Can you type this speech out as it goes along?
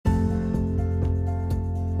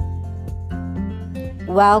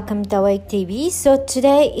Welcome to Awake TV. So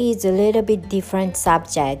today is a little bit different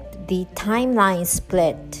subject, the timeline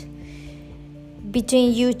split.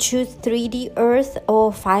 Between you choose 3D Earth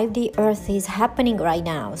or 5D Earth is happening right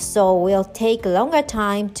now. So we'll take longer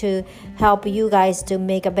time to help you guys to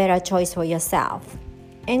make a better choice for yourself.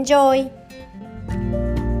 Enjoy!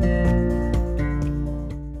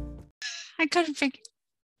 I couldn't figure.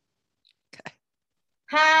 Okay.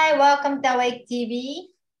 Hi, welcome to Awake TV.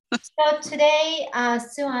 So today,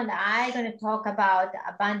 Sue and I are going to talk about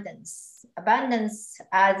abundance. Abundance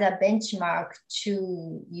as a benchmark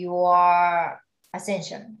to your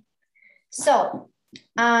ascension. So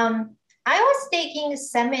I was taking a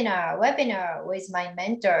webinar with my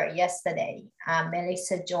mentor yesterday,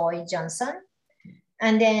 Melissa Joy Johnson.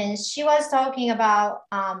 And then she was talking about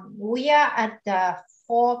we are at the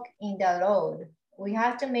fork in the road. We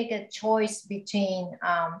have to make a choice between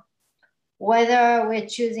whether we're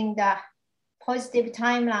choosing the positive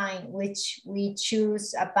timeline, which we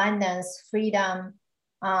choose abundance, freedom,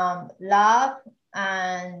 love,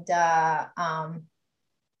 and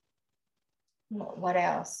what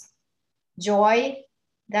else? Joy,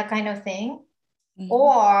 that kind of thing. Mm-hmm.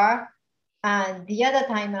 Or the other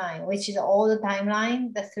timeline, which is all the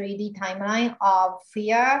timeline, the 3D timeline of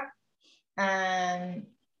fear and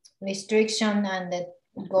restriction, and it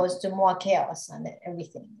goes to more chaos and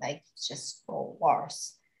everything, like just for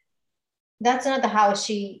worse. That's not how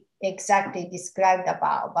she exactly described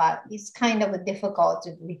about, but it's kind of difficult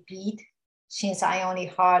to repeat since I only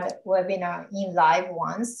heard webinar in live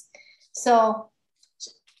once. So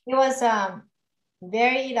it was a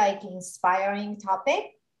very inspiring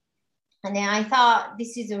topic. And then I thought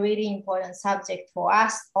this is a really important subject for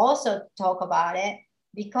us also to talk about it,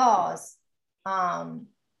 because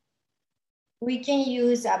we can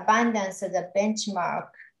use abundance as a benchmark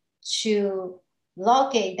to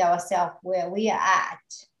locate ourselves where we are at.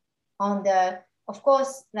 Of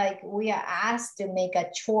course, we are asked to make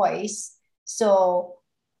a choice. So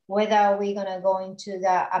whether we're gonna go into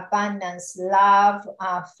the abundance, love,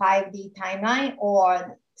 5D timeline,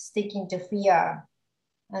 or sticking to fear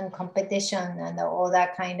and competition and all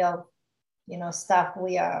that kind of, stuff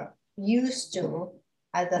we are used to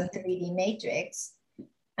as a 3D matrix.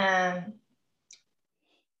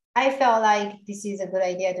 I felt like this is a good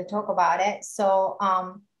idea to talk about it. So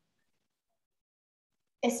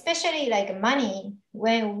especially money,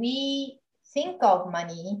 when we think of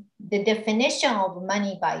money, the definition of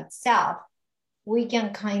money by itself, we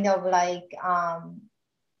can kind of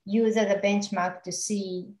use as a benchmark to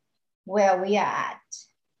see where we are at.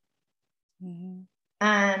 Mm-hmm.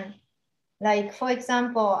 And for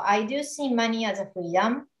example, I do see money as a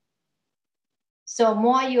freedom. So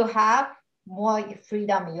more you have, more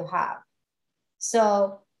freedom you have.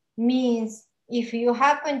 So means if you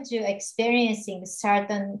happen to experiencing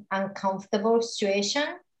certain uncomfortable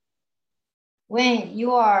situation, when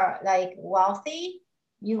you are wealthy,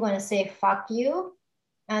 you're going to say, fuck you,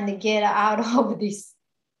 and get out of this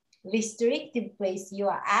restrictive place you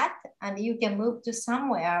are at, and you can move to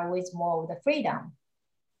somewhere with more of the freedom.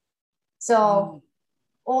 So,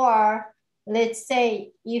 or let's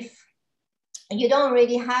say if you don't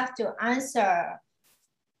really have to answer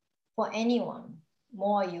for anyone,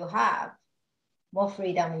 more you have, more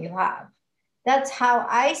freedom you have. That's how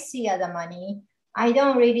I see other money. I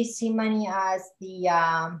don't really see money as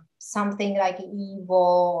the something like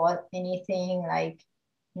evil or anything,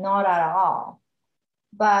 not at all.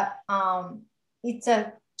 But it's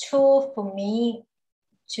a tool for me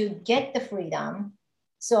to get the freedom.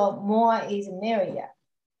 So more is merrier.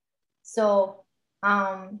 So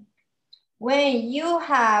when you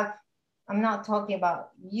have, I'm not talking about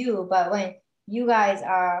you, but when you guys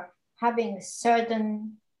are having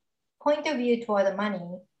certain point of view toward the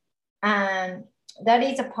money, and that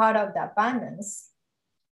is a part of the abundance.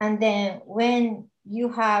 And then when you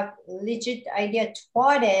have legit idea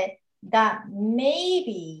toward it, that may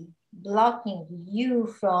be blocking you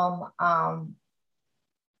from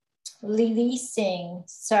releasing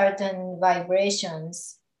certain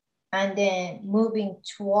vibrations and then moving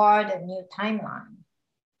toward a new timeline.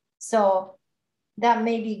 So that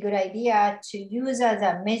may be a good idea to use as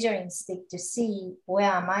a measuring stick to see where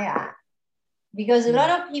am I at. Because a lot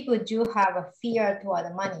of people do have a fear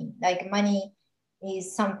toward money. Money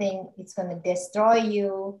is something, it's going to destroy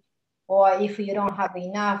you. Or if you don't have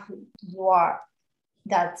enough,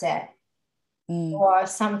 that's it. Or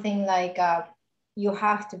something you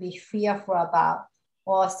have to be fearful about.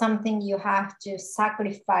 Or something you have to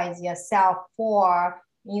sacrifice yourself for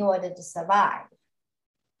in order to survive.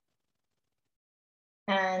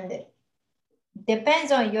 And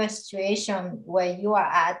depends on your situation where you are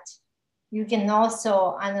at. you can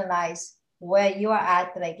also analyze where you are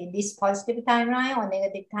at, like in this positive timeline or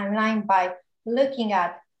negative timeline, by looking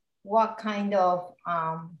at what kind of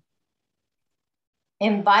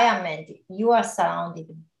environment you are surrounded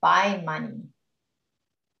by money.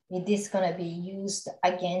 Is this going to be used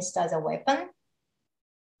against as a weapon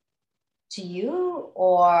to you,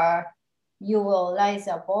 or you will rise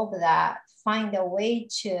above that, find a way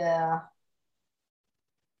to,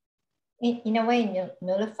 in a way,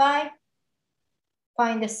 nullify,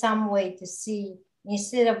 find some way to see,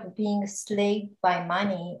 instead of being slave by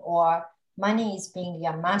money, or money is being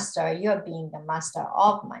your master, you're being the master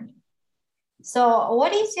of money. So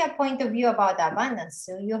what is your point of view about abundance?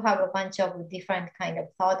 So you have a bunch of different kind of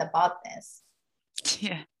thought about this.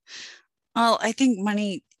 Yeah. Well, I think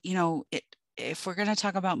money, you know, if we're going to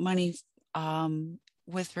talk about money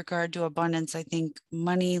with regard to abundance, I think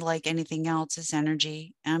money, like anything else, is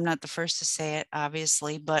energy. I'm not the first to say it,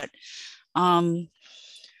 obviously, but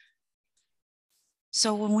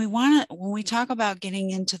so when we talk about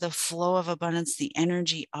getting into the flow of abundance, the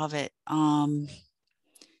energy of it,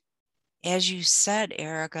 as you said,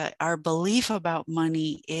 Erica, our belief about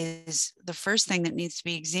money is the first thing that needs to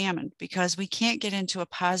be examined, because we can't get into a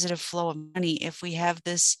positive flow of money if we have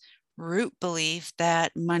this root belief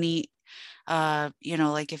that money, you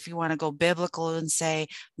know, like if you want to go biblical and say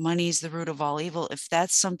money is the root of all evil, if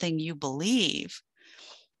that's something you believe,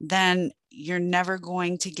 then you're never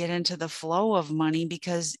going to get into the flow of money,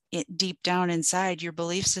 because it deep down inside your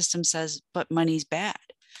belief system says, but money's bad.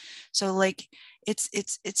 So like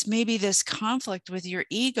it's maybe this conflict with your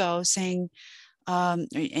ego saying,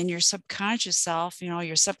 and your subconscious self, you know,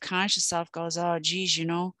 your subconscious self goes, oh, geez, you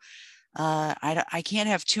know, I can't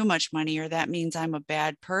have too much money, or that means I'm a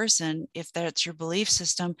bad person, if that's your belief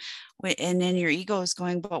system. And then your ego is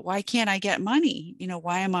going, but why can't I get money? You know,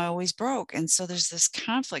 why am I always broke? And so there's this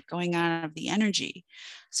conflict going on of the energy.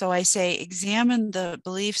 So I say, examine the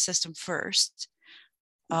belief system first.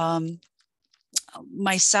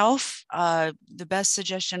 Myself, the best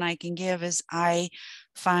suggestion I can give is I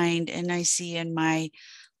find and I see in my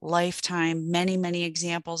lifetime many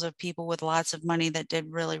examples of people with lots of money that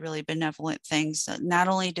did really benevolent things. Not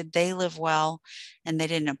only did they live well, and they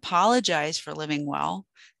didn't apologize for living well,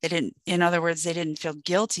 they didn't, in other words, they didn't feel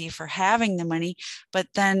guilty for having the money, but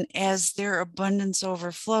then as their abundance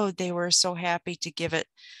overflowed, they were so happy to give it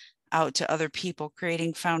out to other people,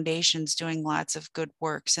 creating foundations, doing lots of good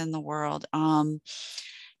works in the world.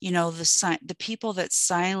 You know, the people that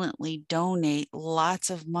silently donate lots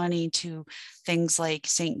of money to things like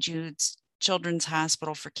St. Jude's Children's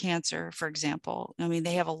Hospital for cancer, for example. I mean,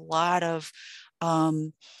 they have a lot of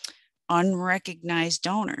unrecognized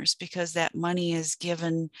donors, because that money is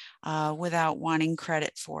given without wanting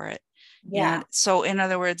credit for it. Yeah. You know? So in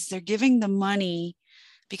other words, they're giving the money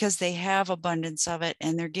because they have abundance of it,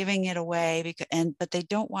 and they're giving it away, but they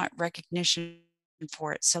don't want recognition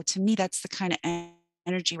for it. So to me, that's the kind of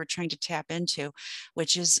energy we're trying to tap into,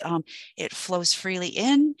 which is it flows freely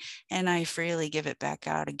in, and I freely give it back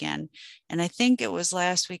out again. And I think it was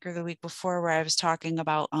last week or the week before where I was talking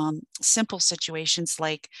about simple situations,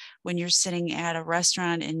 like when you're sitting at a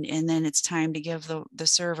restaurant and then it's time to give the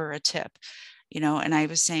server a tip, you know, and I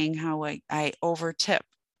was saying how I over tip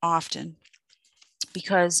often,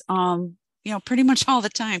 because you know, pretty much all the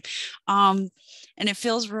time, and it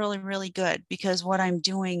feels really good, because what I'm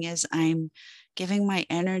doing is I'm giving my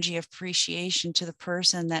energy of appreciation to the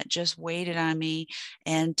person that just waited on me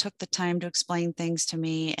and took the time to explain things to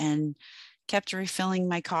me and kept refilling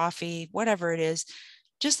my coffee, whatever it is.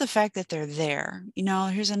 Just the fact that they're there, you know,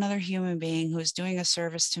 here's another human being who's doing a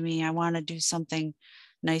service to me. I want to do something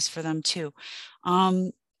nice for them too.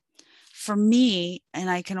 For me, and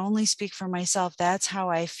I can only speak for myself, that's how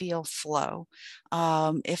I feel flow.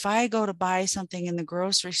 If I go to buy something in the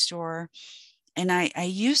grocery store, and I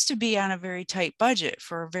used to be on a very tight budget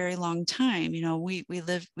for a very long time, you know, we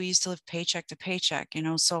used to live paycheck to paycheck, you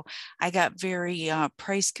know, so I got very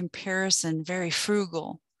price comparison, very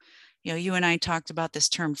frugal. You know, you and I talked about this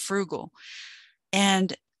term frugal.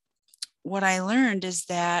 And what I learned is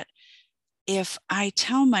that if I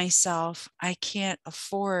tell myself I can't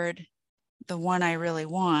afford the one I really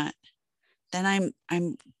want, then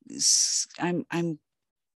I'm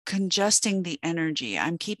congesting the energy.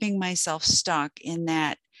 I'm keeping myself stuck in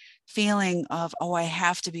that feeling of, oh, I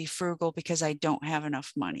have to be frugal because I don't have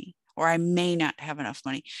enough money, or I may not have enough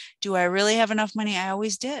money. Do I really have enough money? I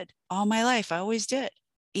always did. All my life, I always did.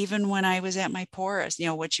 Even when I was at my poorest, you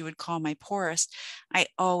know, what you would call my poorest, I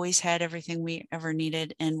always had everything we ever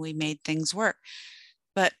needed, and we made things work.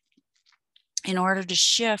 But in order to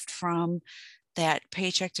shift from that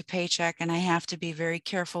paycheck to paycheck, and I have to be very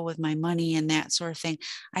careful with my money and that sort of thing.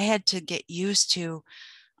 I had to get used to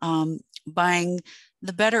buying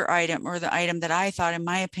the better item, or the item that I thought, in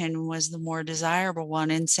my opinion, was the more desirable one,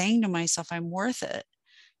 and saying to myself, I'm worth it.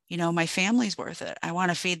 You know, my family's worth it. I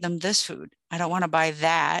want to feed them this food. I don't want to buy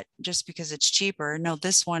that just because it's cheaper. No,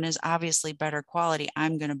 this one is obviously better quality.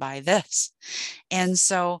 I'm going to buy this. And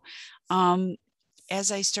so,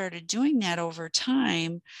 as I started doing that over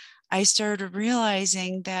time, I started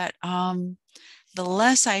realizing that the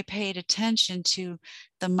less I paid attention to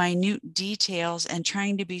the minute details and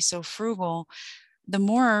trying to be so frugal, the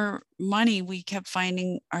more money we kept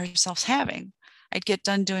finding ourselves having. I'd get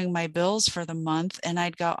done doing my bills for the month and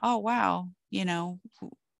I'd go, oh, wow, you know,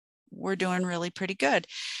 we're doing really pretty good.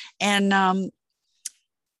 And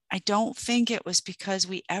I don't think it was because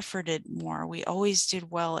we efforted more. We always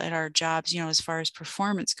did well at our jobs, you know, as far as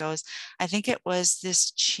performance goes. I think it was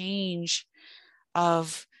this change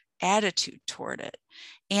of attitude toward it.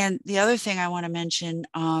 And the other thing I want to mention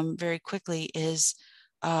very quickly is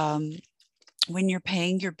when you're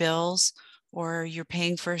paying your bills, or you're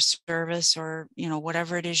paying for a service, or, you know,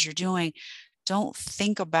 whatever it is you're doing, don't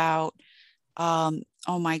think about, oh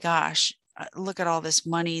my gosh, look at all this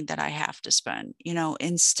money that I have to spend. You know,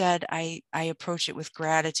 instead I approach it with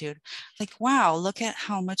gratitude. Like, wow, look at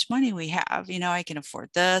how much money we have. You know, I can afford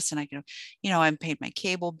this, and I can, you know, I've paid my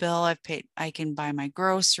cable bill. I can buy my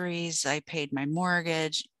groceries. I paid my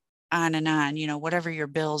mortgage, on and on, you know, whatever your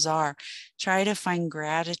bills are. Try to find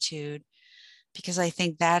gratitude, because I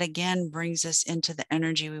think that again brings us into the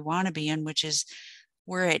energy we want to be in, which is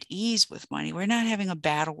we're at ease with money. We're not having a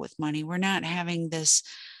battle with money. We're not having this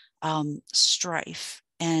strife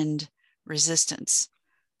and resistance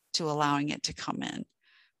to allowing it to come in.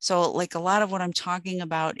 So like a lot of what I'm talking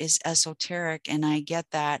about is esoteric, and I get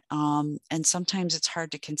that. And sometimes it's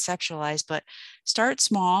hard to conceptualize, but start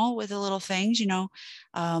small with the little things, you know,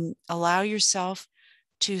 allow yourself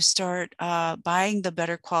to start buying the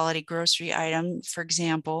better quality grocery item, for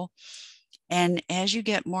example. And as you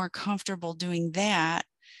get more comfortable doing that,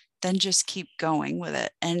 then just keep going with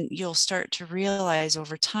it. And you'll start to realize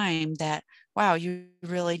over time that, wow, you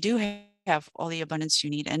really do have all the abundance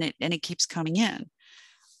you need, and it keeps coming in.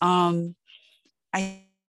 I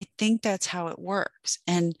think that's how it works.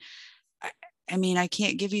 And I mean, I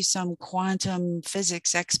can't give you some quantum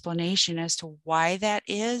physics explanation as to why that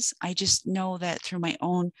is. I just know that through my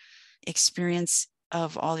own experience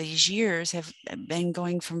of all these years, have been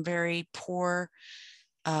going from very poor,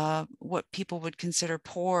 what people would consider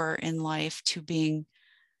poor in life, to being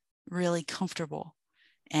really comfortable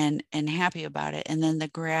and happy about it. And then the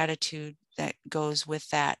gratitude that goes with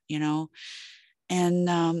that, you know.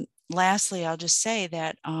 And lastly, I'll just say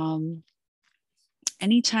that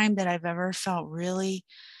anytime that I've ever felt really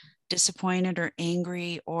disappointed or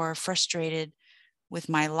angry or frustrated with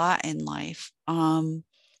my lot in life,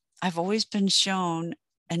 I've always been shown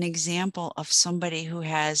an example of somebody who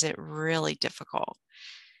has it really difficult.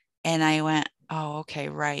 And I went, oh, okay,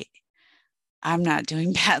 right. I'm not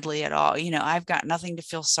doing badly at all. You know, I've got nothing to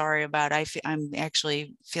feel sorry about. I'm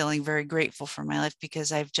actually feeling very grateful for my life,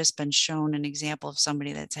 because I've just been shown an example of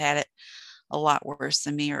somebody that's had it a lot worse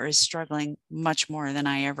than me, or is struggling much more than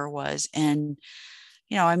I ever was. And,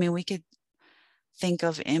 you know, I mean, we could think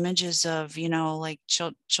of images of, you know, like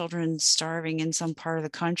children starving in some part of the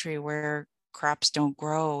country where crops don't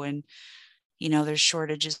grow, and, you know, there's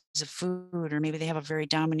shortages of food, or maybe they have a very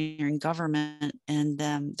domineering government, and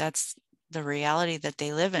that's the reality that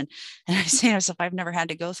they live in. And I say to myself, I've never had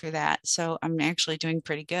to go through that. So I'm actually doing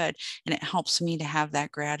pretty good. And it helps me to have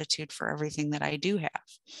that gratitude for everything that I do have.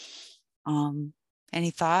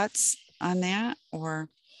 Any thoughts on that? Or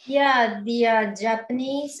Yeah, the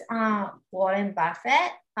Japanese Warren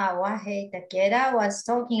Buffett, Wahei Takeda, was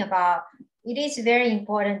talking about it is very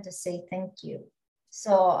important to say thank you.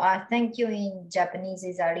 So thank you in Japanese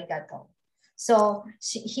is arigato. So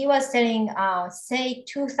he was telling, say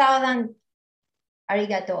 2,000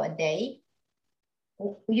 arigato a day.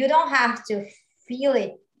 You don't have to feel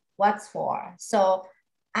it what's for. So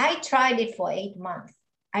I tried it for 8 months.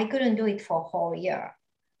 I couldn't do it for a whole year.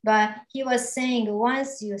 But he was saying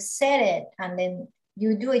once you set it and then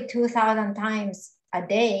you do it 2,000 times a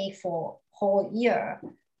day for whole year,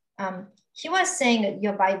 he was saying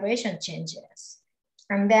your vibration changes.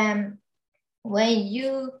 And then when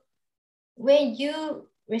you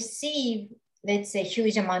receive, let's say,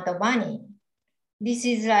 huge amount of money, this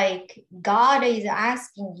is like God is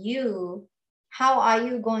asking you, how are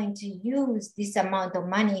you going to use this amount of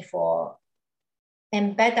money for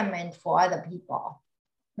betterment for other people?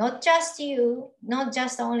 Not just you, not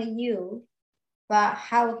just only you, but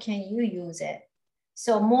how can you use it?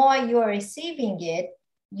 So more you are receiving it,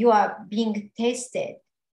 you are being tested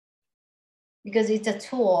because it's a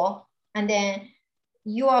tool. And then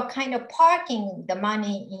you are kind of parking the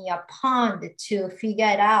money in your pond to figure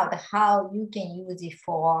it out how you can use it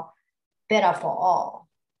for better for all.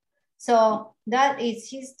 So that is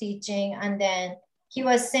his teaching. And then he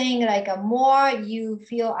was saying like a more you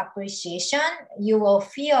feel appreciation, you will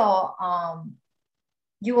feel,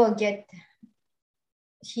 you will get,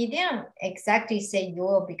 he didn't exactly say you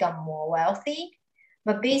will become more wealthy,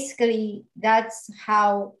 but basically that's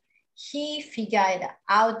how he figured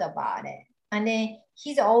out about it. And then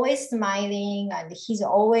he's always smiling and he's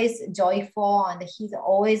always joyful and he's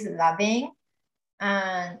always loving.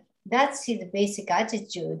 And that's his basic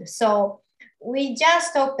attitude. So we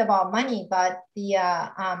just talked about money, but the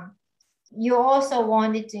you also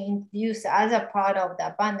wanted to introduce as a part of the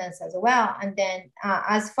abundance as well. And then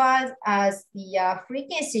as far as the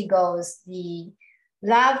frequency goes, the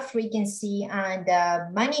love frequency and the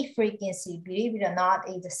money frequency, believe it or not,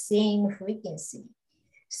 is the same frequency.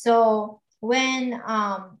 So when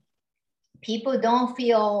people don't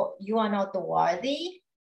feel you are not worthy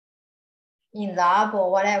in love or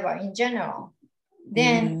whatever in general,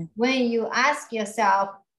 then when you ask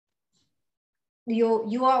yourself,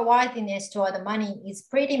 your worthiness toward the money is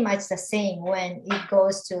pretty much the same when it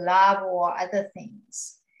goes to love or other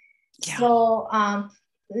things. Yeah. So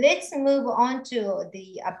let's move on to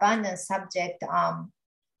the abundance subject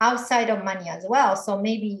outside of money as well. So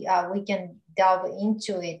maybe we can delve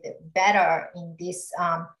into it better in this.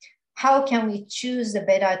 How can we choose a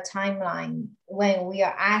better timeline when we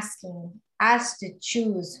are asked to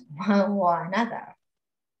choose one or another?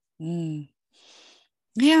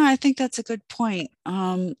 Yeah, I think that's a good point.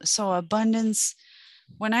 So abundance,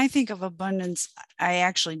 when I think of abundance, I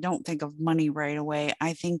actually don't think of money right away.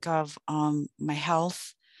 I think of my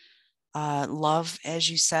health, love, as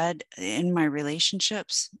you said, in my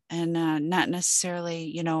relationships, and not necessarily,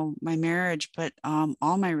 you know, my marriage, but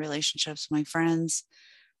all my relationships, my friends,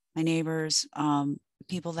 my neighbors,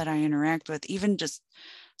 people that I interact with, even just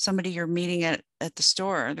somebody you're meeting at the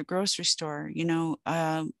store or the grocery store, you know,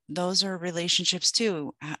 those are relationships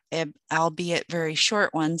too, albeit very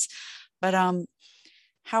short ones. But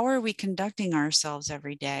how are we conducting ourselves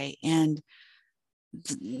every day? And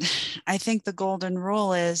I think the golden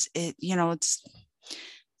rule is, it, you know, it's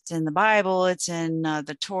in the Bible, it's in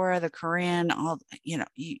the Torah, the Quran, all, you know,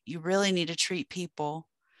 you really need to treat people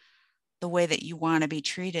the way that you want to be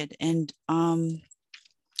treated. And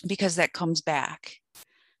because that comes back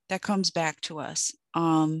to us.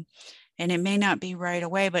 And it may not be right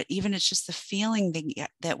away, but even it's just the feeling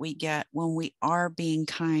that we get when we are being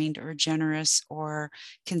kind or generous or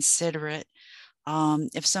considerate.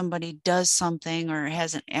 If somebody does something or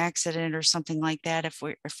has an accident or something like that, if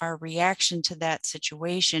our reaction to that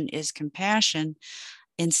situation is compassion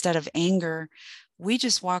instead of anger, we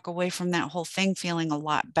just walk away from that whole thing feeling a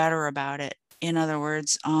lot better about it. In other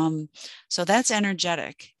words, so that's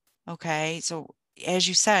energetic. Okay. So as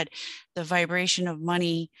you said, the vibration of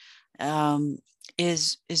money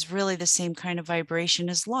is really the same kind of vibration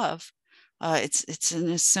as love. It's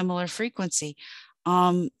in a similar frequency.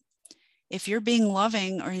 If you're being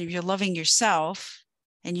loving or you're loving yourself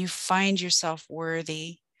and you find yourself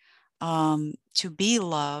worthy to be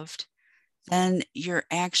loved, then you're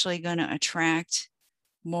actually going to attract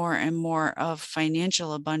more and more of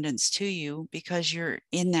financial abundance to you because you're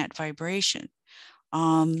in that vibration.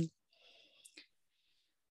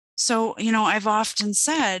 So, you know, I've often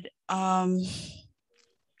said that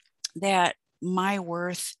my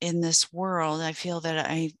worth in this world, I feel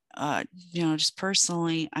that you know, just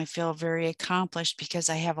personally, I feel very accomplished because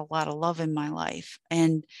I have a lot of love in my life.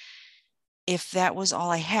 And if that was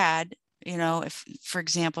all I had, you know, if, for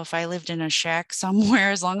example, if I lived in a shack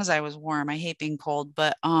somewhere, as long as I was warm, I hate being cold,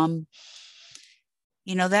 but, you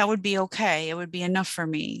know, that would be okay. It would be enough for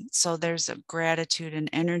me. So there's a gratitude and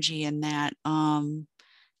energy in that.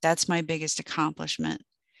 That's my biggest accomplishment.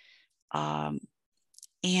 And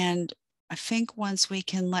I think once we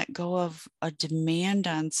can let go of a demand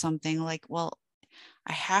on something like, well,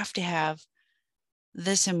 I have to have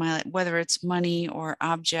this in my life, whether it's money or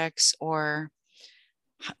objects or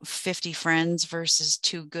 50 friends versus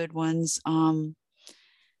 2 good ones.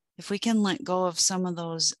 If we can let go of some of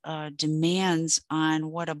those demands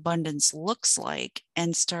on what abundance looks like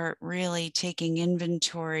and start really taking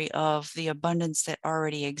inventory of the abundance that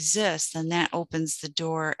already exists, then that opens the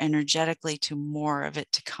door energetically to more of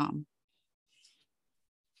it to come.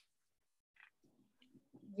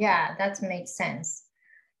 Yeah, that makes sense.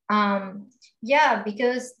 Yeah,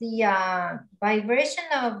 because the vibration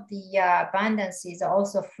of the abundance is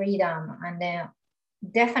also freedom, and then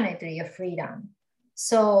definitely a freedom.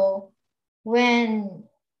 So when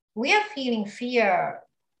we are feeling fear,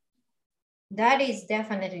 that is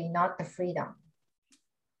definitely not the freedom.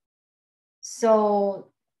 So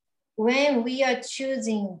when we are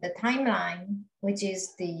choosing the timeline, which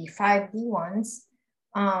is the 5D ones,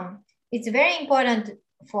 it's very important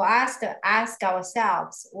for us to ask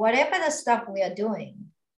ourselves, whatever the stuff we are doing,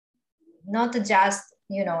 not just,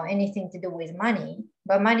 anything to do with money,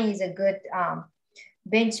 but money is a good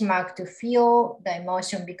benchmark to feel the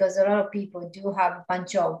emotion, because a lot of people do have a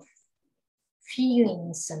bunch of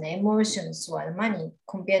feelings and emotions with money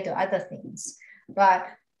compared to other things. But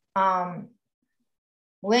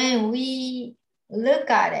when we look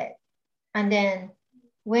at it, and then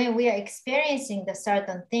when we are experiencing the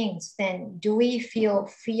certain things, then do we feel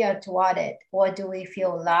fear toward it, or do we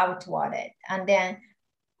feel love toward it? And then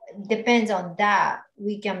depends on that,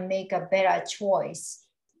 we can make a better choice.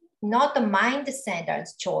 Not the mind-centered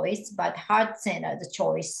choice, but heart-centered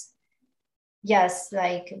choice. Yes,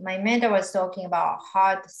 like my mentor was talking about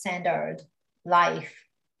heart-centered life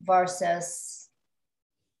versus,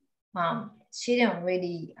 she didn't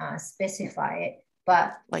really specify it,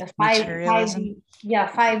 but like the materialism.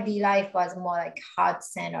 5D life was more like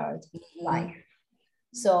heart-centered life.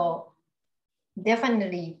 So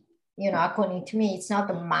definitely, according to me, it's not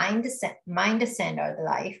the mind-centered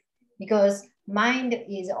life, because mind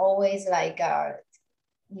is always like,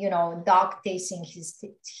 dog chasing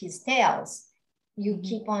his tails. You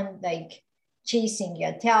keep on like chasing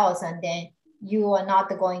your tails, and then you are not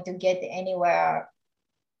going to get anywhere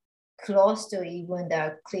close to even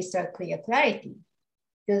the crystal clear clarity,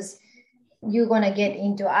 because you're going to get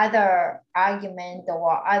into other argument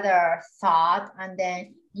or other thought, and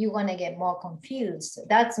then you're going to get more confused.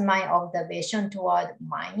 That's my observation toward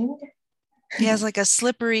mind. Yeah, it's like a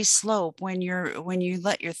slippery slope when you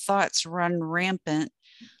let your thoughts run rampant,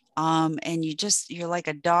 and you're like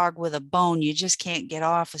a dog with a bone. You just can't get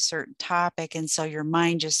off a certain topic, and so your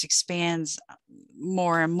mind just expands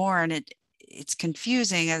more and more, and it's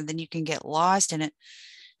confusing, and then you can get lost in it.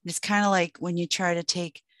 It's kind of like when you try to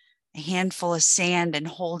take a handful of sand and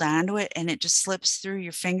hold on to it, and it just slips through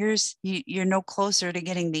your fingers. You're no closer to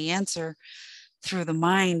getting the answer through the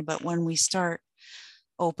mind. But when we start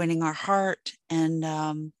opening our heart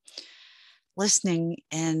and listening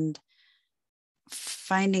and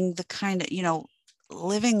finding the kind of,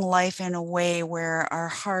 living life in a way where our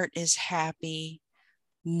heart is happy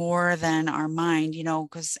more than our mind,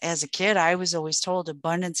 because as a kid, I was always told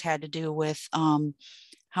abundance had to do with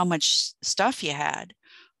how much stuff you had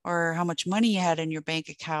or how much money you had in your bank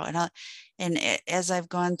account. As I've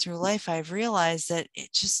gone through life, I've realized that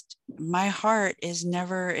my heart is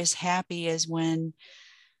never as happy as when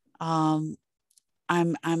I'm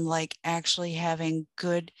like actually having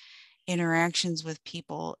good interactions with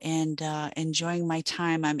people and enjoying my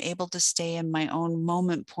time. I'm able to stay in my own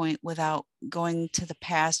moment point without going to the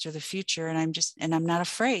past or the future. And I'm not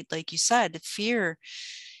afraid. Like you said, fear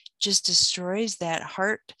just destroys that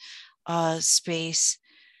heart space,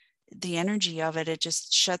 the energy of it. It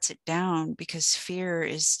just shuts it down, because fear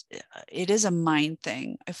it is a mind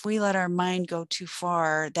thing. If we let our mind go too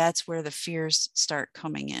far, that's where the fears start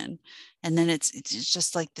coming in. And then it's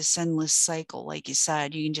just like this endless cycle. Like you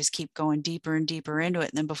said, you can just keep going deeper and deeper into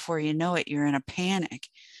it. And then before you know it, you're in a panic.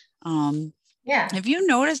 Yeah. Have you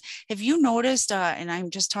noticed, and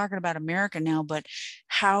I'm just talking about America now, but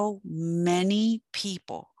how many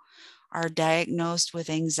people are diagnosed with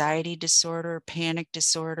anxiety disorder, panic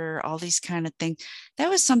disorder, all these kind of things? That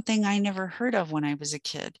was something I never heard of when I was a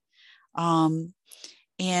kid. And,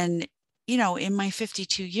 in my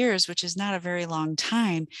 52 years, which is not a very long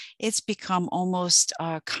time, it's become almost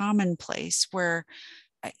commonplace where,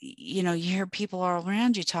 you hear people all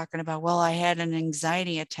around you talking about, well, I had an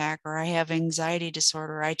anxiety attack, or I have anxiety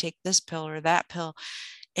disorder, or I take this pill or that pill.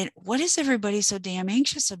 And what is everybody so damn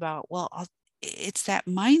anxious about? Well, it's that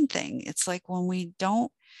mind thing. It's like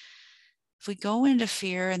if we go into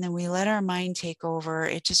fear and then we let our mind take over,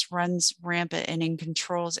 it just runs rampant and it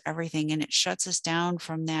controls everything, and it shuts us down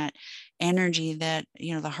from that energy that,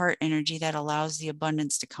 the heart energy that allows the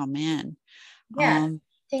abundance to come in. Yeah.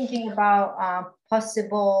 Thinking about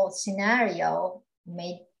possible scenario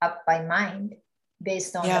made up by mind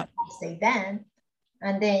based on the past event,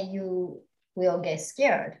 and then you will get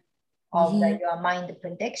scared of your mind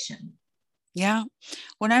prediction. Yeah.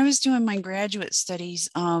 When I was doing my graduate studies,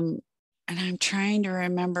 and I'm trying to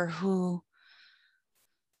remember who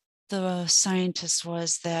the scientist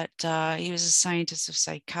was that he was a scientist of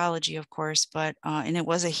psychology, of course, but and it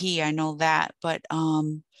was a he, I know that, but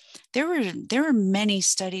there were many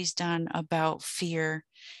studies done about fear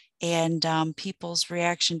and people's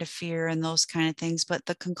reaction to fear and those kind of things. But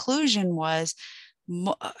the conclusion was,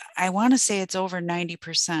 I want to say it's over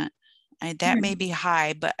 90%. That may be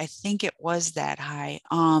high, but I think it was that high.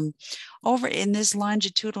 Over in this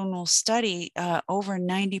longitudinal study, over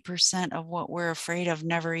 90% of what we're afraid of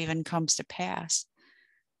never even comes to pass.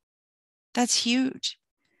 That's huge.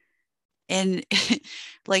 And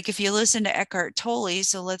like if you listen to Eckhart Tolle,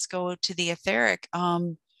 so let's go to the etheric.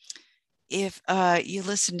 If you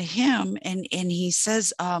listen to him, and he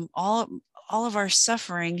says all of our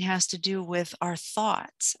suffering has to do with our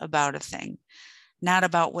thoughts about a thing, not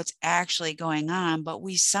about what's actually going on, but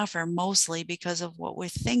we suffer mostly because of what we're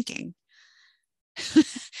thinking.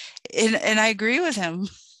 and I agree with him.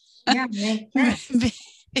 Yeah, makes sense.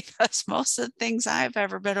 Because most of the things I've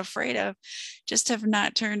ever been afraid of just have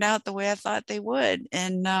not turned out the way I thought they would,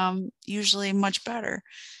 and usually much better.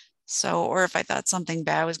 So, or if I thought something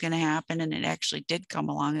bad was going to happen and it actually did come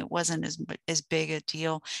along, it wasn't as big a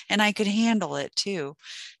deal, and I could handle it too.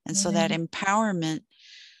 And so that empowerment,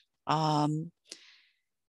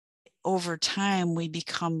 over time, we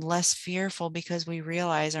become less fearful because we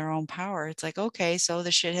realize our own power. It's like, okay, so the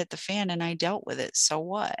shit hit the fan and I dealt with it. So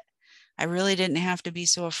what? I really didn't have to be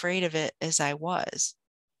so afraid of it as I was.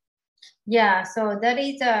 Yeah, so that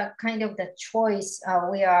is a kind of the choice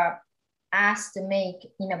we are asked to make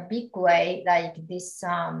in a big way, like this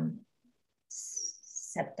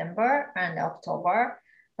September and October.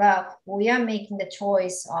 But we are making the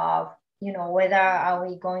choice of, whether are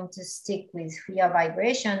we going to stick with fear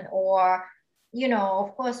vibration, or,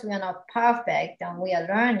 of course, we are not perfect and we are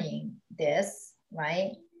learning this,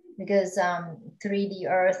 right? Because 3D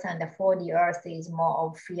Earth and the 4D Earth is more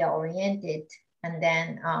of fear oriented. And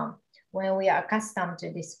then when we are accustomed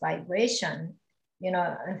to this vibration,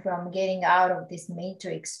 from getting out of this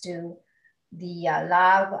matrix to the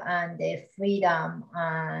love and the freedom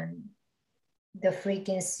and the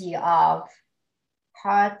frequency of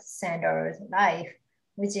heart-centered life,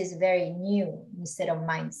 which is very new instead of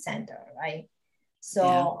mind-centered, right?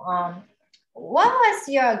 So what was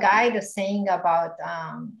your guide saying about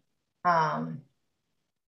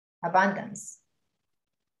abundance?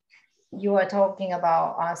 You were talking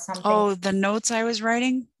about something. Oh, the notes I was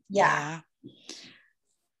writing? Yeah.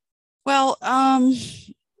 Well, I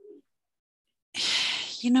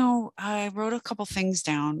wrote a couple things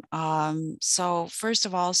down. So first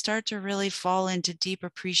of all, start to really fall into deep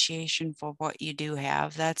appreciation for what you do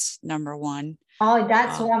have. That's number one. Oh,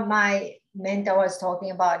 that's what my mentor was talking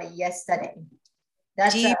about yesterday.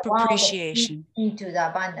 That's deep appreciation into the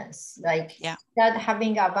abundance. Like that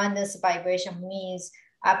having abundance vibration means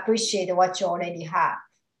appreciate what you already have.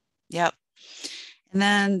 Yep. And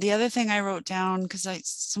then the other thing I wrote down, because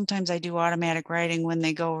sometimes I do automatic writing when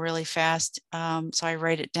they go really fast. So I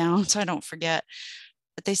write it down so I don't forget.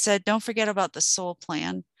 But they said, don't forget about the soul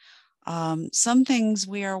plan. Some things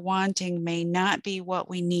we are wanting may not be what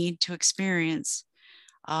we need to experience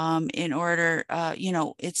in order,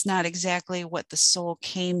 it's not exactly what the soul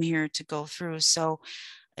came here to go through. So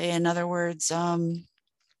in other words,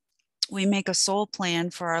 we make a soul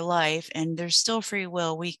plan for our life and there's still free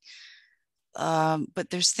will. But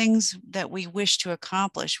there's things that we wish to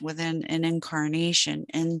accomplish within an incarnation.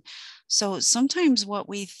 And so sometimes what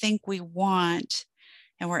we think we want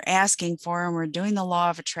and we're asking for, and we're doing the law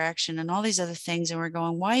of attraction and all these other things, and we're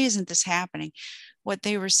going, why isn't this happening? What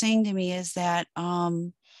they were saying to me is that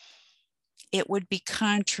it would be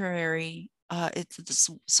contrary.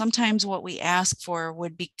 Sometimes what we ask for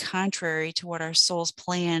would be contrary to what our soul's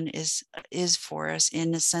plan is for us,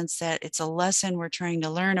 in the sense that it's a lesson we're trying to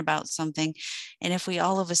learn about something. And if we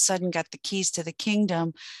all of a sudden got the keys to the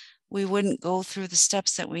kingdom, we wouldn't go through the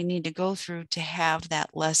steps that we need to go through to have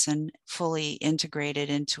that lesson fully integrated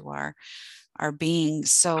into our being.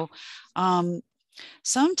 So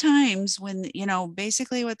sometimes when,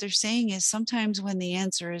 basically what they're saying is sometimes when the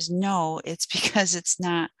answer is no, it's because it's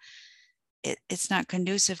not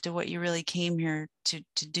conducive to what you really came here to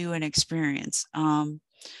do and experience.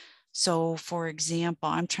 So for example,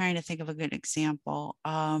 I'm trying to think of a good example.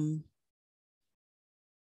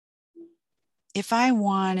 If I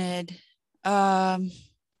wanted,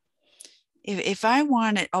 if I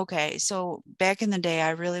wanted, okay, so back in the day,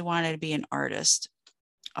 I really wanted to be an artist.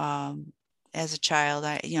 As a child,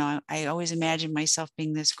 I always imagined myself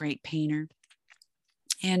being this great painter.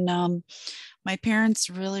 And my parents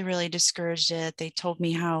really, really discouraged it. They told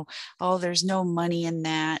me how, oh, there's no money in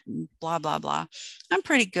that, and blah, blah, blah. I'm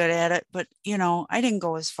pretty good at it, but I didn't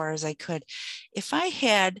go as far as I could. If I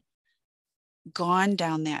had gone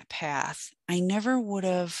down that path, I never would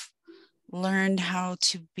have learned how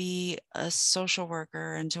to be a social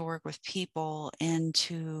worker and to work with people and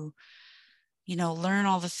to, learn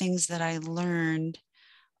all the things that I learned,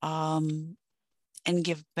 and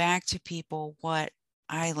give back to people what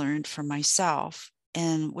I learned for myself,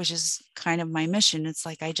 and which is kind of my mission. It's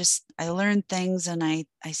like I learn things and I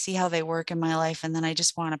see how they work in my life, and then I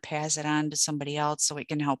just want to pass it on to somebody else so it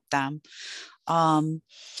can help them.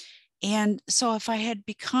 And so if I had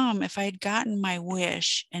gotten my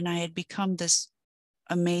wish and I had become this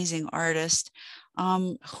amazing artist,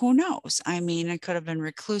 who knows? I mean, I could have been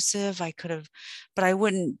reclusive, but I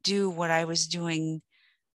wouldn't do what I was doing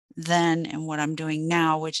then and what I'm doing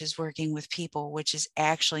now, which is working with people, which is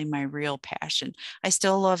actually my real passion. I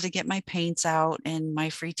still love to get my paints out in my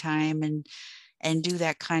free time and do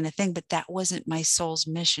that kind of thing, but that wasn't my soul's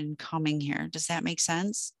mission coming here. Does that make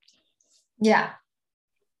sense? Yeah.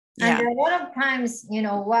 Yeah. And a lot of times,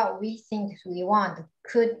 what we think we want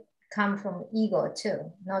could come from ego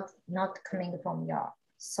too, not coming from your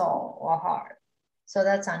soul or heart. So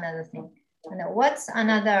that's another thing. And what's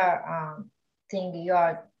another thing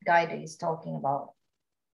your guide is talking about?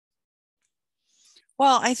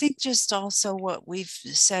 Well, I think just also what we've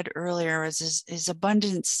said earlier is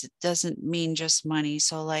abundance doesn't mean just money.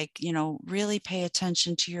 So really pay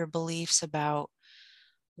attention to your beliefs about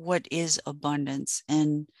what is abundance,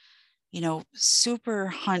 and, super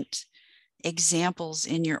hunt examples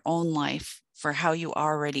in your own life for how you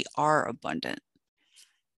already are abundant.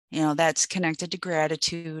 That's connected to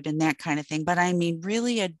gratitude and that kind of thing. But I mean,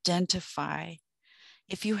 really identify,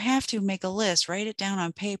 if you have to make a list, write it down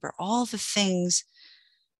on paper, all the things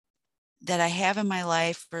that I have in my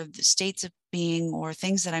life, or the states of being, or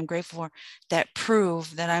things that I'm grateful for that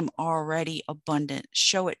prove that I'm already abundant.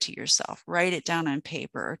 Show it to yourself, write it down on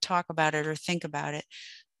paper, or talk about it, or think about it,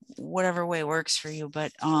 whatever way works for you.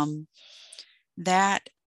 But that,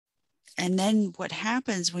 and then what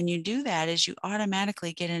happens when you do that is you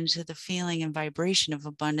automatically get into the feeling and vibration of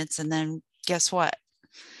abundance. And then guess what?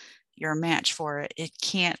 You're a match for it. It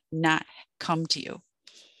can't not come to you.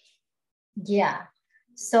 Yeah.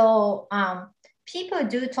 So people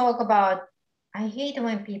do talk about, I hate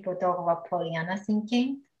when people talk about Pollyanna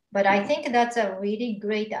thinking, but I think that's a really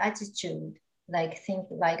great attitude, like think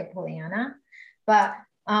like a Pollyanna. But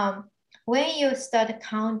when you start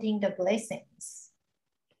counting the blessings,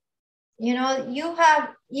 you have,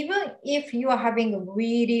 even if you are having a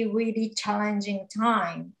really, really challenging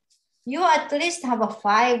time, you at least have a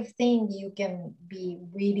 5 things you can be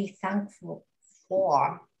really thankful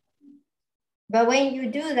for. But when you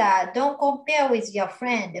do that, don't compare with your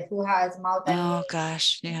friend who has multiple. Oh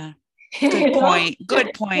gosh, yeah. Good point.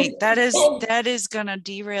 Good point. That is gonna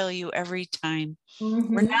derail you every time.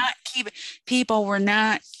 Mm-hmm. We're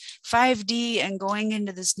not 5D, and going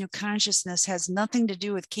into this new consciousness has nothing to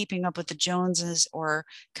do with keeping up with the Joneses or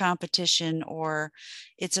competition, or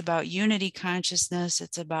it's about unity consciousness.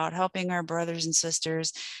 It's about helping our brothers and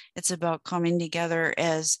sisters. It's about coming together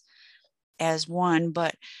as one.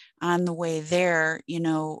 But on the way there,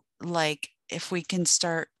 like if we can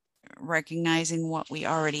start recognizing what we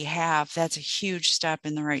already have, that's a huge step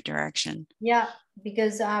in the right direction. Yeah,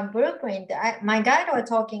 because blueprint, my guide was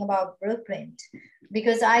talking about blueprint,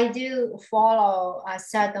 because I do follow a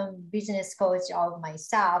certain business coach of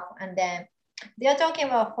myself, and then they're talking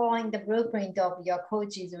about following the blueprint of your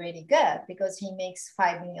coach is really good because he makes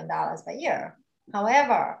 $5 million per year.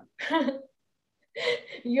 However,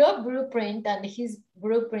 your blueprint and his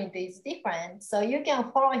blueprint is different. So you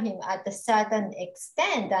can follow him at a certain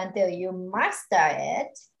extent until you master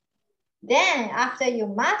it. Then after you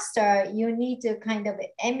master, you need to kind of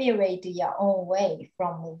emulate your own way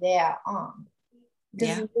from there on.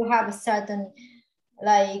 Because you have a certain,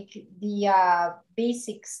 like the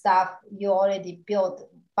basic stuff you already built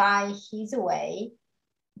by his way,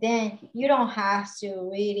 then you don't have to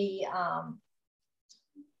really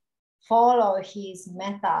follow his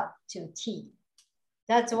method to T.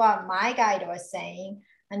 That's what my guide was saying.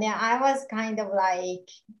 And then I was kind of like,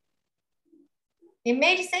 it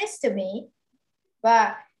made sense to me,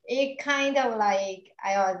 but it kind of like,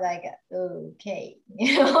 I was like, okay,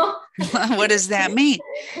 What does that mean?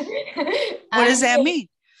 What does that mean?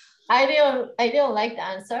 I don't like the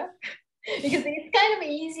answer because it's kind of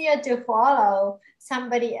easier to follow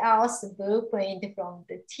somebody else's blueprint from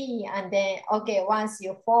the T, and then, okay, once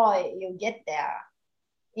you follow it, you get there.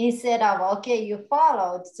 Instead of, okay, you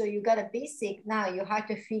followed, so you got a basic, now you have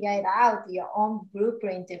to figure it out, your own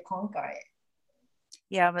blueprint to conquer it.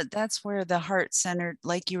 Yeah, but that's where the heart centered,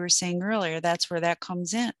 like you were saying earlier, that's where that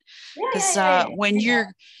comes in. Because when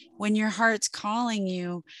your heart's calling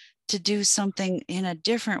you to do something in a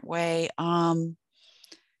different way,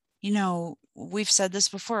 you know, we've said this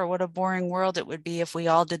before, what a boring world it would be if we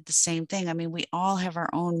all did the same thing. I mean, we all have our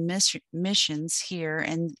own missions here,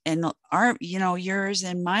 and our, you know, yours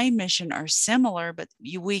and my mission are similar, but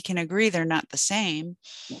we can agree they're not the same.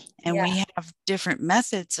 And we have different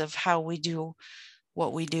methods of how we do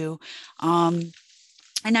what we do. And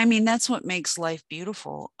I mean, that's what makes life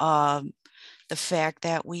beautiful. The fact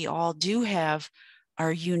that we all do have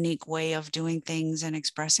our unique way of doing things and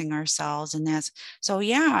expressing ourselves. And that's, so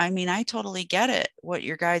yeah, I mean, I totally get it, what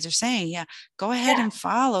your guys are saying. Yeah, go ahead and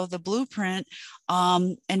follow the blueprint,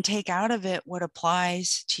 and take out of it what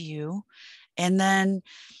applies to you. And then,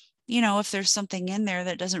 you know, if there's something in there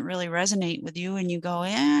that doesn't really resonate with you and you go,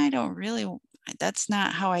 I don't really, that's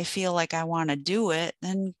not how I feel like I want to do it,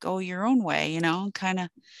 then go your own way, you know, kind of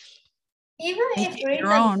even if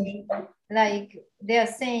your own. Like they're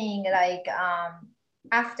saying, like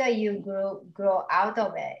after you grow out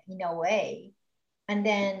of it in a way, and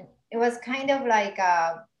then it was kind of like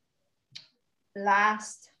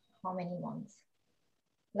last, how many months,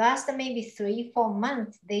 last maybe 3-4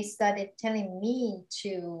 months, they started telling me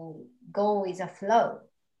to go with a flow,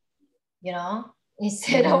 you know,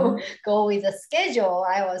 instead of go with a schedule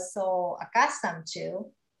I was so accustomed to.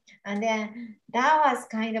 And then that was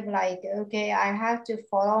kind of like, okay, I have to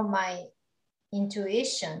follow my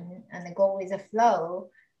intuition and go with the flow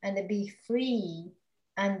and be free,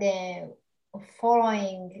 and then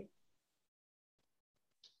following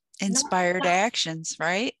inspired actions,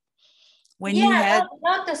 right? When you had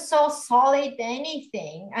not so solid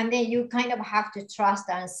anything, and then you kind of have to trust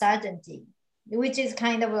uncertainty, which is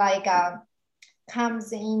kind of like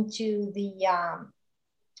comes into the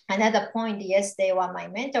another point yesterday what my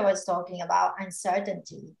mentor was talking about,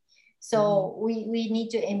 uncertainty. So we need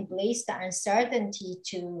to embrace the uncertainty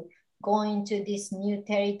to go into this new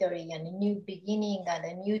territory and a new beginning and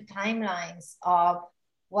a new timelines of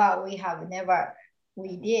what we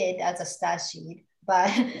did as a starseed,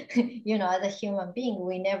 but you know, as a human being,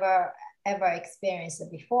 we never ever experienced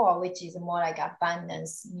it before, which is more like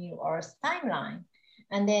abundance, new earth timeline.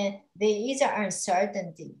 And then there is an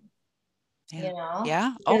uncertainty, you know?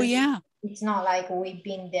 Yeah. Oh, yeah. It's not like we've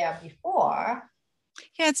been there before.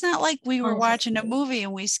 Yeah, it's not like we were watching a movie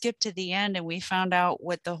and we skipped to the end and we found out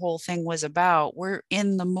what the whole thing was about. We're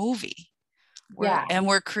in the movie. And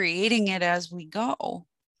we're creating it as we go.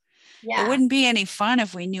 It wouldn't be any fun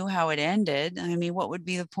if we knew how it ended. I mean, what would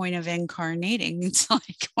be the point of incarnating? It's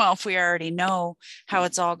like, well, if we already know how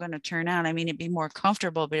it's all going to turn out, I mean, it'd be more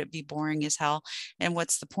comfortable, but it'd be boring as hell. And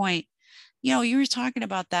what's the point? You know, you were talking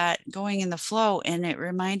about that going in the flow, and it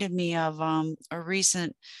reminded me of a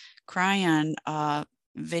recent Cryon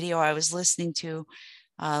video I was listening to.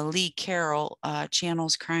 Lee Carroll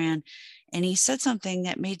channels Cryon, and he said something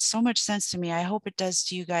that made so much sense to me. I hope it does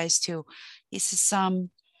to you guys too. He says,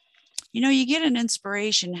 you know, you get an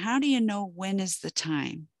inspiration. How do you know when is the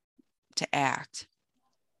time to act?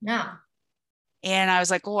 No. And I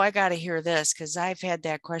was like, oh, I got to hear this, because I've had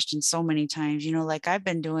that question so many times. You know, like I've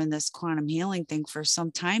been doing this quantum healing thing for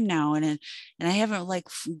some time now, and I haven't like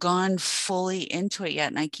gone fully into it yet.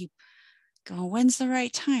 And I keep going, when's the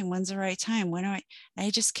right time? When's the right time? When do I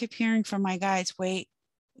just keep hearing from my guides, wait,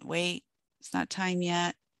 it's not time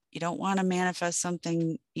yet. You don't want to manifest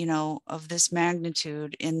something, you know, of this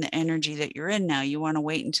magnitude in the energy that you're in now. You want to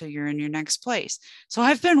wait until you're in your next place. So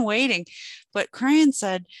I've been waiting. But Cryon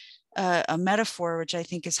said a metaphor, which I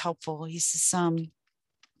think is helpful. He says,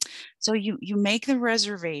 so you make the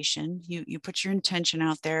reservation, you put your intention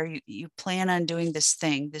out there, you plan on doing this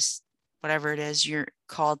thing, this whatever it is you're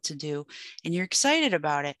called to do, and you're excited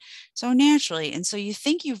about it. So naturally, and so you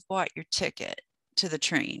think you've bought your ticket to the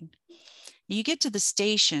train. You get to the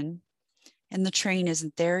station and the train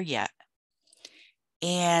isn't there yet.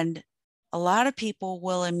 And a lot of people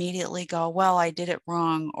will immediately go, well, I did it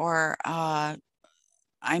wrong, or I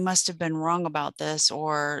must have been wrong about this,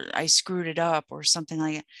 or I screwed it up, or something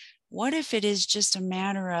like that. What if it is just a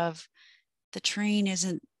matter of the train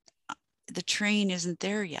isn't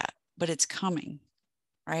there yet, but it's coming,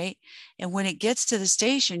 right? And when it gets to the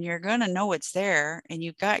station, you're going to know it's there, and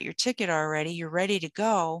you've got your ticket already, you're ready to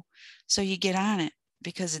go. So you get on it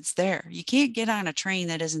because it's there. You can't get on a train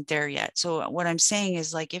that isn't there yet. So what I'm saying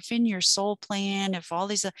is, like, if in your soul plan, if all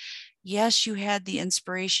these, yes, you had the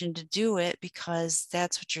inspiration to do it because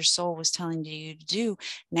that's what your soul was telling you to do.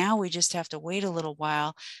 Now we just have to wait a little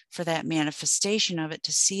while for that manifestation of it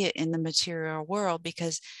to see it in the material world,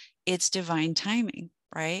 because it's divine timing,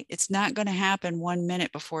 right? It's not going to happen 1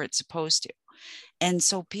 minute before it's supposed to. And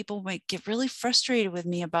so people might get really frustrated with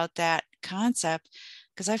me about that concept,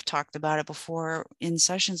 because I've talked about it before in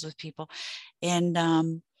sessions with people.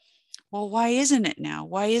 And well, why isn't it now?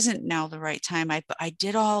 Why isn't now the right time? I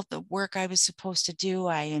did all the work I was supposed to do.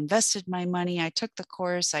 I invested my money. I took the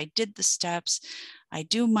course. I did the steps. I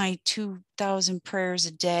do my 2,000 prayers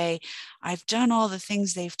a day. I've done all the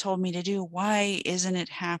things they've told me to do. Why isn't it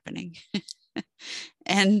happening?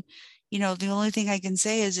 And, you know, the only thing I can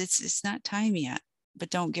say is it's not time yet, but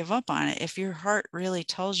don't give up on it. If your heart really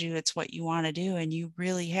tells you it's what you want to do, and you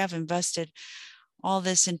really have invested all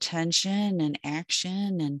this intention and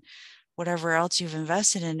action and whatever else you've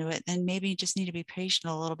invested into it, then maybe you just need to be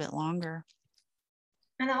patient a little bit longer.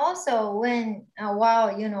 And also when,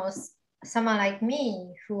 while, you know, someone like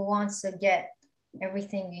me who wants to get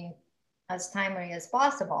everything in as timely as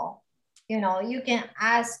possible, you know, you can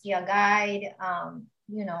ask your guide,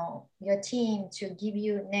 you know, your team to give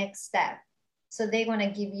you next step. So they're going to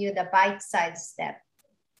give you the bite-sized step.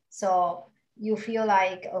 So you feel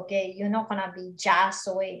like, okay, you're not going to be just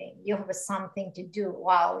waiting. You have something to do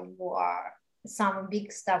while you are some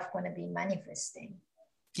big stuff going to be manifesting.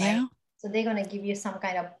 Right? Yeah. So they're going to give you some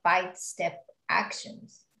kind of bite step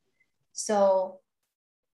actions. So,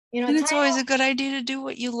 you know, and it's always a good idea to do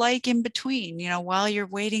what you like in between, you know, while you're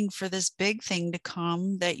waiting for this big thing to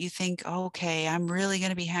come that you think, oh, okay, I'm really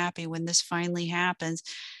going to be happy when this finally happens.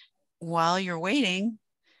 While you're waiting,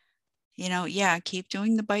 you know, yeah, keep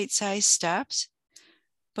doing the bite-sized steps,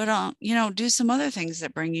 but, you know, do some other things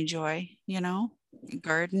that bring you joy, you know,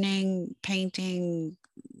 gardening, painting,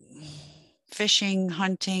 fishing,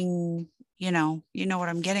 hunting, you know what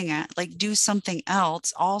I'm getting at. Like, do something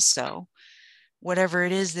else also, whatever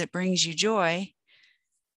it is that brings you joy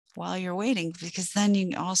while you're waiting, because then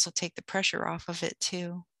you also take the pressure off of it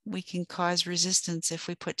too. We can cause resistance if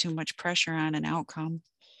we put too much pressure on an outcome.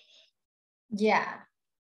 Yeah.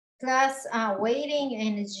 Plus, waiting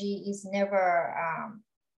energy is never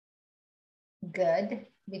good,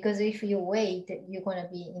 because if you wait, you're going to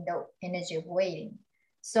be in the energy of waiting.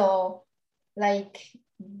 So, like,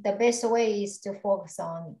 the best way is to focus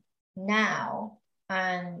on now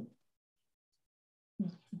and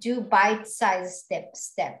do bite-sized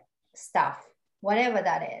step stuff, whatever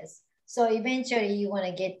that is. So eventually you want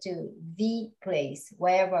to get to the place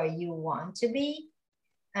wherever you want to be.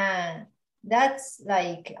 And that's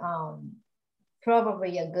like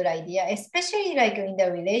probably a good idea, especially like in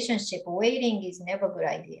the relationship. Waiting is never a good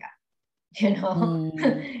idea, you know,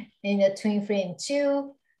 in the twin flame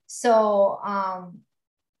too. So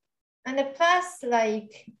and the plus,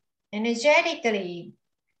 like, energetically,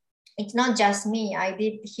 it's not just me. I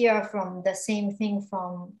did hear from the same thing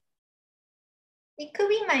from, it could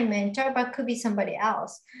be my mentor, but could be somebody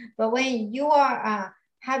else. But when you are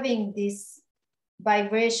having this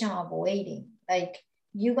vibration of waiting, like,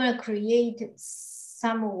 you're going to create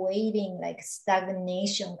some waiting, like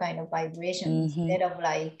stagnation kind of vibration, instead of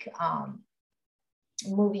like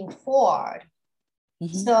moving forward.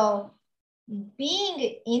 So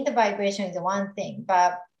being in the vibration is one thing,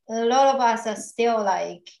 but a lot of us are still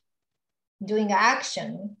like doing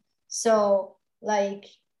action. So like,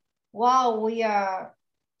 while we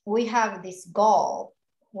have this goal,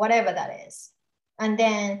 whatever that is, and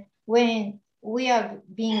then when we are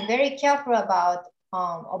being very careful about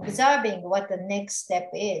observing what the next step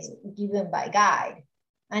is given by guide,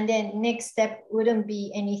 and then next step wouldn't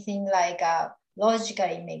be anything like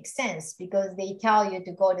logically makes sense, because they tell you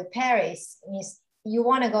to go to Paris. You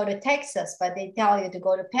want to go to Texas, but they tell you to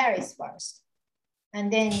go to Paris first,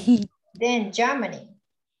 and then Germany.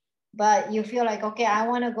 But you feel like, okay, I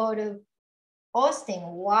want to go to Austin.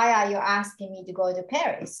 Why are you asking me to go to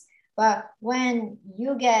Paris? But when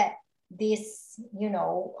you get this, you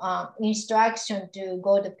know, instruction to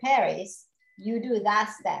go to Paris, you do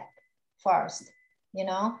that step first, you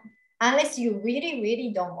know, unless you really,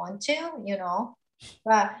 really don't want to, you know,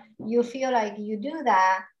 but you feel like you do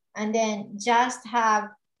that, and then just have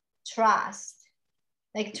trust,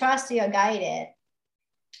 like trust you're guided.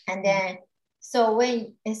 And then, so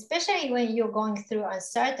when, especially when you're going through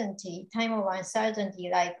uncertainty, time of uncertainty,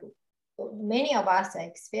 like many of us are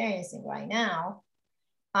experiencing right now,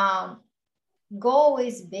 go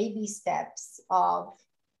with baby steps of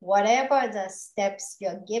whatever the steps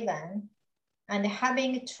you're given, and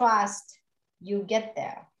having trust, you get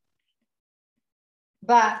there.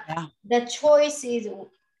 But the choice is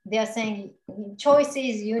they're saying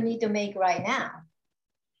choices you need to make right now.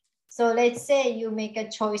 So let's say you make a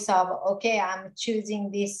choice of, okay, I'm choosing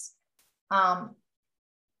this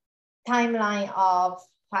timeline of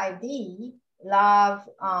 5D, love,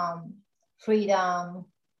 freedom,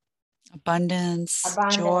 abundance,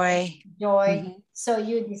 joy. Mm-hmm. So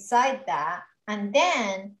you decide that. And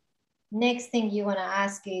then next thing you want to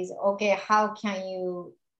ask is, okay, how can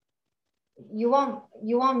you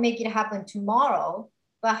won't make it happen tomorrow,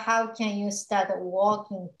 but how can you start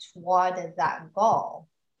walking toward that goal?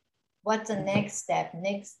 What's the next step,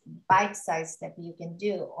 next bite-sized step you can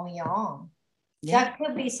do on your own? Yeah. That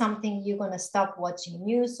could be something you're going to stop watching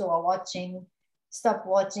news or stop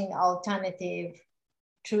watching alternative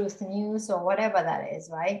truth news or whatever that is,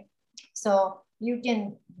 right? So you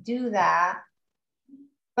can do that,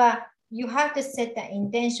 but you have to set the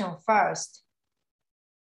intention first.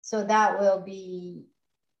 So that will be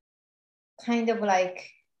kind of like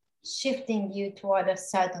shifting you toward a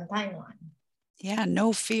certain timeline. Yeah,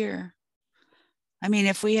 no fear. I mean,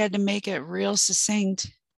 if we had to make it real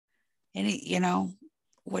succinct,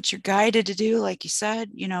 what you're guided to do, like you said,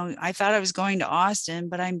 I thought I was going to Austin,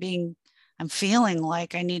 but I'm feeling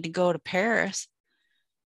like I need to go to Paris.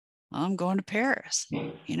 Well, I'm going to Paris.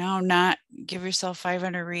 Not give yourself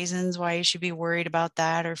 500 reasons why you should be worried about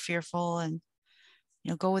that or fearful, and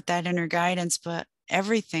go with that inner guidance. But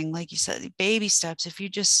everything, like you said, baby steps. If you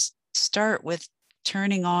just start with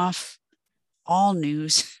turning off all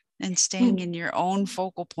news and staying in your own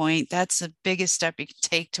focal point, that's the biggest step you can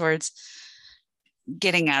take towards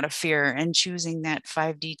getting out of fear and choosing that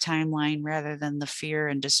 5D timeline rather than the fear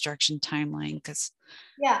and destruction timeline. Because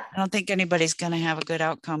I don't think anybody's going to have a good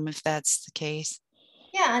outcome if that's the case.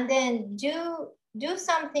 Yeah, and then do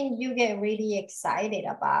something you get really excited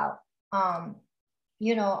about.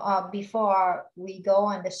 Before we go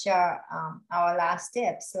on to share our last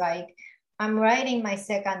tips, like I'm writing my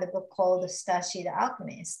second book called Starship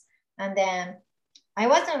Alchemist, and then I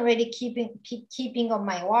wasn't really keeping on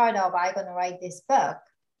my word of I'm going to write this book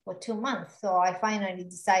for 2 months. So I finally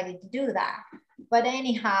decided to do that. But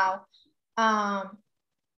anyhow, I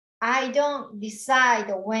don't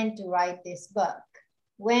decide when to write this book.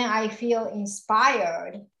 When I feel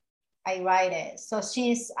inspired, I write it. So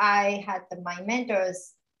since I had my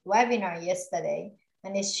mentor's webinar yesterday,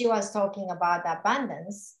 and then she was talking about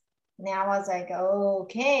abundance, and I was like,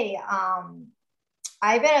 okay,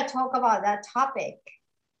 I better talk about that topic.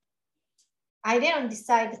 I didn't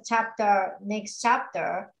decide the next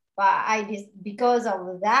chapter, but because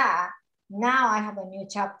of that, now I have a new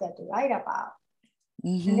chapter to write about.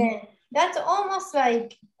 Mm-hmm. And then that's almost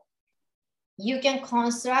like you can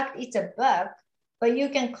construct, it's a book, but you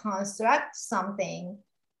can construct something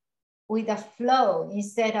with a flow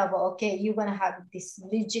instead of, okay, you're going to have this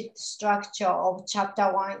rigid structure of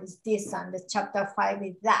chapter 1 is this and the chapter 5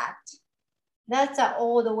 is that. That's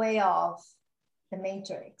all the way of the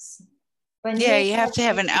matrix. But yeah, you have to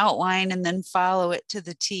have an outline and then follow it to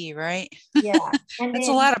the T, right? Yeah. And that's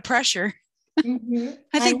a lot of pressure. Mm-hmm.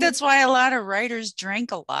 I think that's why a lot of writers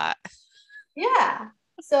drank a lot. Yeah.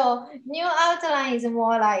 So new outline is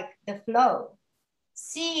more like the flow.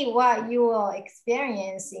 See what you are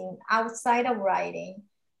experiencing outside of writing,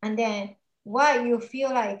 and then what you feel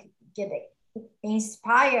like getting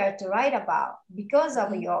inspired to write about because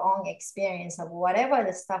of your own experience of whatever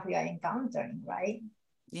the stuff you're encountering, right?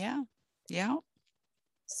 Yeah. Yeah.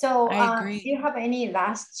 So do you have any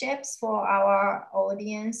last tips for our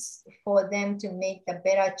audience for them to make the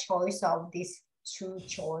better choice of this true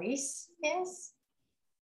choice? Yes.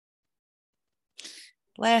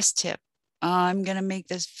 Last tip. I'm going to make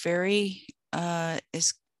this very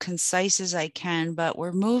as concise as I can, but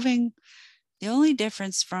we're moving. The only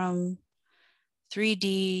difference from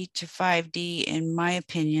 3D to 5D, in my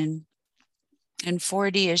opinion, and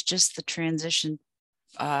 4D is just the transition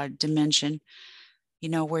dimension,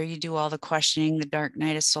 where you do all the questioning, the dark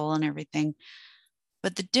night of soul and everything.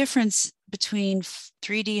 But the difference between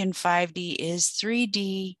 3D and 5D is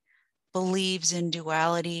 3D believes in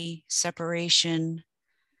duality, separation,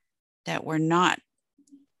 that we're not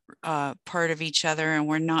part of each other and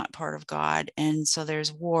we're not part of God. And so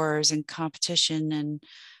there's wars and competition and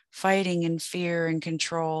fighting and fear and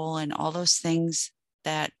control and all those things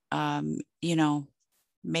that,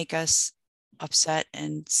 make us upset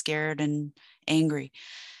and scared and angry.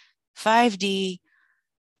 5D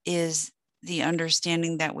is the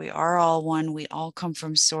understanding that we are all one, we all come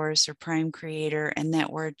from source or prime creator, and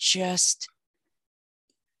that we're just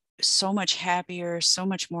so much happier, so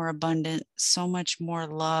much more abundant, so much more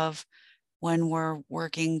love when we're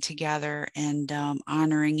working together and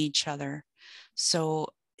honoring each other. So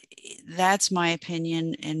that's my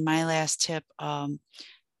opinion and my last tip of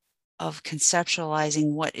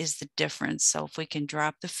conceptualizing what is the difference. So if we can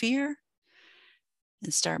drop the fear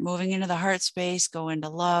and start moving into the heart space, go into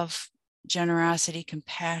love, generosity,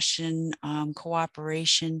 compassion,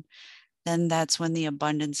 cooperation, then that's when the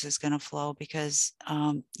abundance is going to flow, because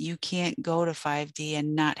you can't go to 5D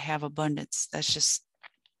and not have abundance. That's just,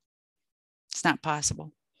 it's not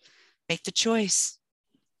possible. Make the choice.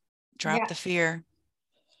 Drop the fear.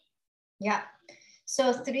 Yeah.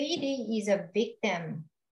 So 3D is a victim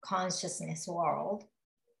consciousness world.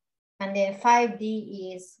 And then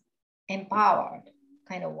 5D is empowered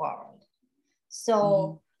kind of world.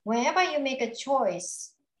 So whenever you make a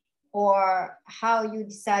choice or how you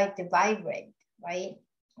decide to vibrate, right?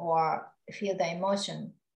 Or feel the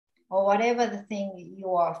emotion or whatever the thing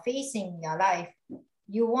you are facing in your life,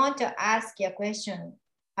 you want to ask your question,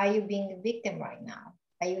 are you being a victim right now?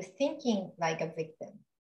 Are you thinking like a victim?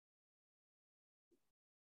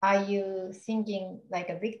 Are you thinking like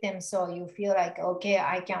a victim so you feel like, okay,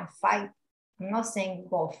 I can fight? I'm not saying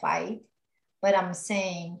go fight, but I'm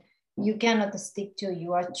saying you cannot stick to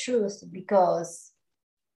your truth because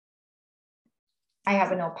I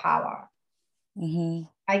have no power.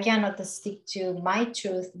 I cannot stick to my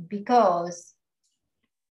truth because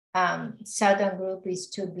certain group is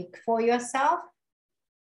too big for yourself.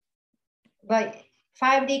 But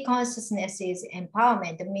 5D consciousness is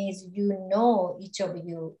empowerment. It means you know each of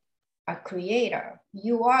you a creator.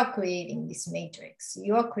 You are creating this matrix.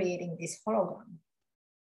 You are creating this hologram.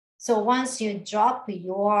 So once you drop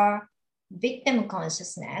your victim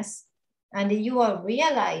consciousness and you are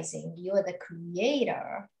realizing you are the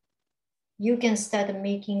creator, you can start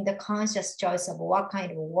making the conscious choice of what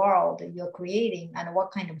kind of world you're creating and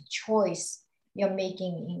what kind of choice you're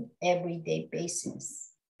making in everyday basis.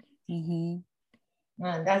 And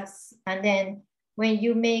then when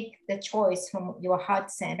you make the choice from your heart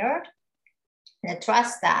centered, and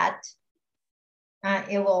trust that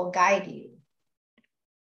it will guide you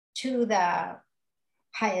to the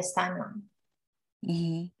highest timeline.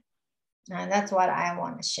 And that's what I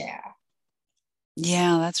want to share.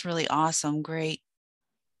 Yeah, that's really awesome. Great.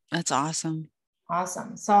 That's awesome.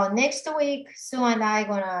 Awesome. So next week, Sue and I are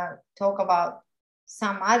going to talk about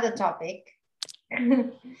some other topic.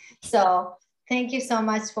 So thank you so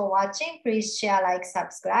much for watching. Please share, like,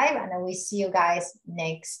 subscribe, and we'll see you guys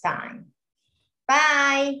next time.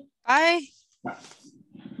 Bye. Bye.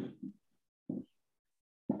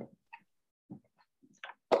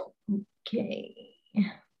 Okay.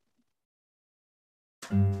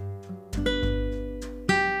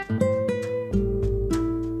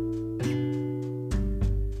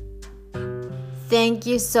 Thank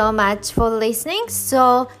you so much for listening.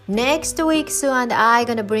 So next week, Sue and I are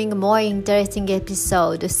going to bring more interesting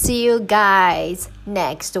episode. See you guys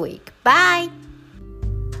next week. Bye.